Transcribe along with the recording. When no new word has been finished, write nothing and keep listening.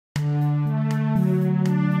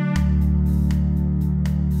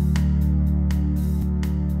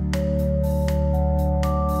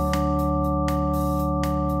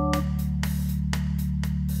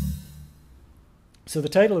So the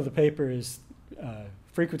title of the paper is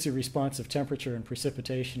Frequency Response of Temperature and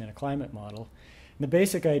Precipitation in a Climate Model. And the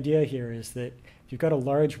basic idea here is that if you've got a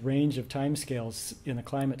large range of timescales in the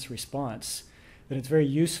climate's response, then it's very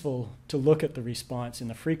useful to look at the response in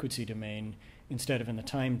the frequency domain instead of in the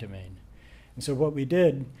time domain. And so what we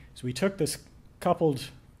did is we took this coupled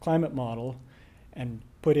climate model and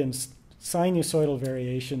put in sinusoidal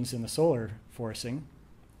variations in the solar forcing,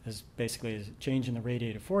 as basically a change in the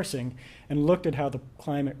radiative forcing, and looked at how the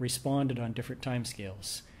climate responded on different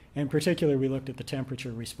timescales. In particular, we looked at the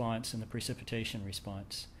temperature response and the precipitation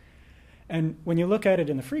response. And when you look at it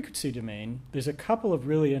in the frequency domain, there's a couple of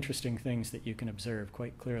really interesting things that you can observe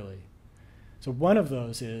quite clearly. So one of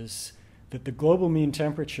those is that the global mean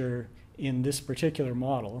temperature in this particular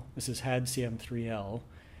model, this is HAD-CM3L,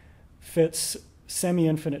 fits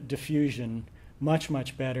semi-infinite diffusion much,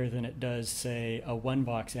 much better than it does, say, a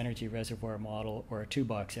one-box energy reservoir model or a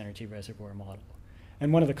two-box energy reservoir model.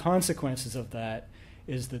 And one of the consequences of that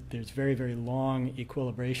is that there's very, very long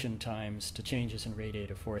equilibration times to changes in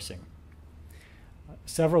radiative forcing.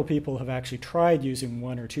 Several people have actually tried using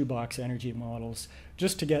one or two box energy models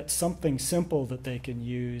just to get something simple that they can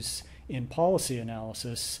use in policy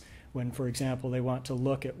analysis when, for example, they want to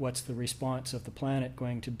look at what's the response of the planet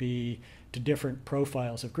going to be to different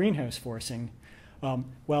profiles of greenhouse forcing.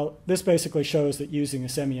 Well, this basically shows that using a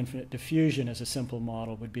semi-infinite diffusion as a simple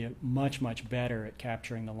model would be much, much better at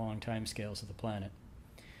capturing the long time scales of the planet.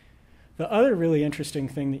 The other really interesting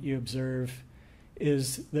thing that you observe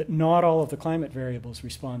is that not all of the climate variables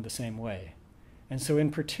respond the same way. And so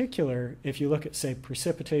in particular, if you look at, say,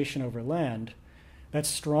 precipitation over land, that's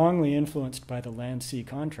strongly influenced by the land-sea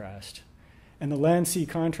contrast. And the land-sea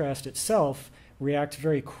contrast itself reacts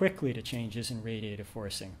very quickly to changes in radiative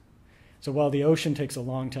forcing. So while the ocean takes a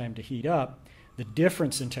long time to heat up, the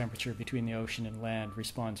difference in temperature between the ocean and land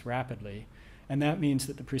responds rapidly. And that means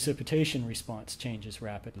that the precipitation response changes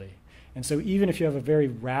rapidly. And so even if you have a very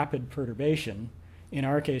rapid perturbation, in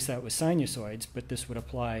our case that was sinusoids, but this would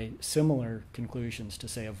apply similar conclusions to,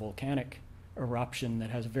 say, a volcanic eruption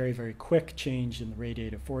that has a very, very quick change in the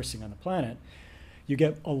radiative forcing on the planet, you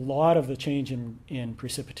get a lot of the change in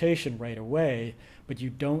precipitation right away, but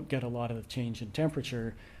you don't get a lot of the change in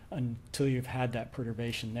temperature until you've had that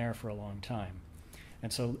perturbation there for a long time.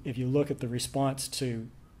 And so if you look at the response to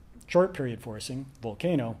short period forcing,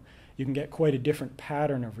 volcano, you can get quite a different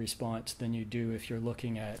pattern of response than you do if you're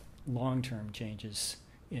looking at long-term changes,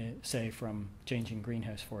 say, from changing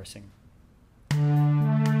greenhouse forcing.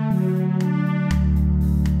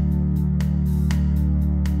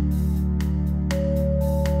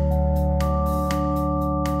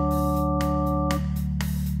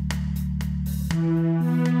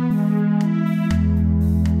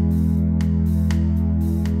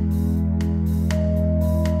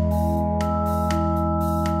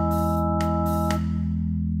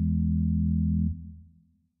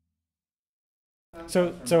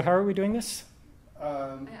 So how are we doing this? I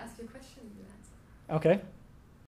asked you a question, you answer. Okay.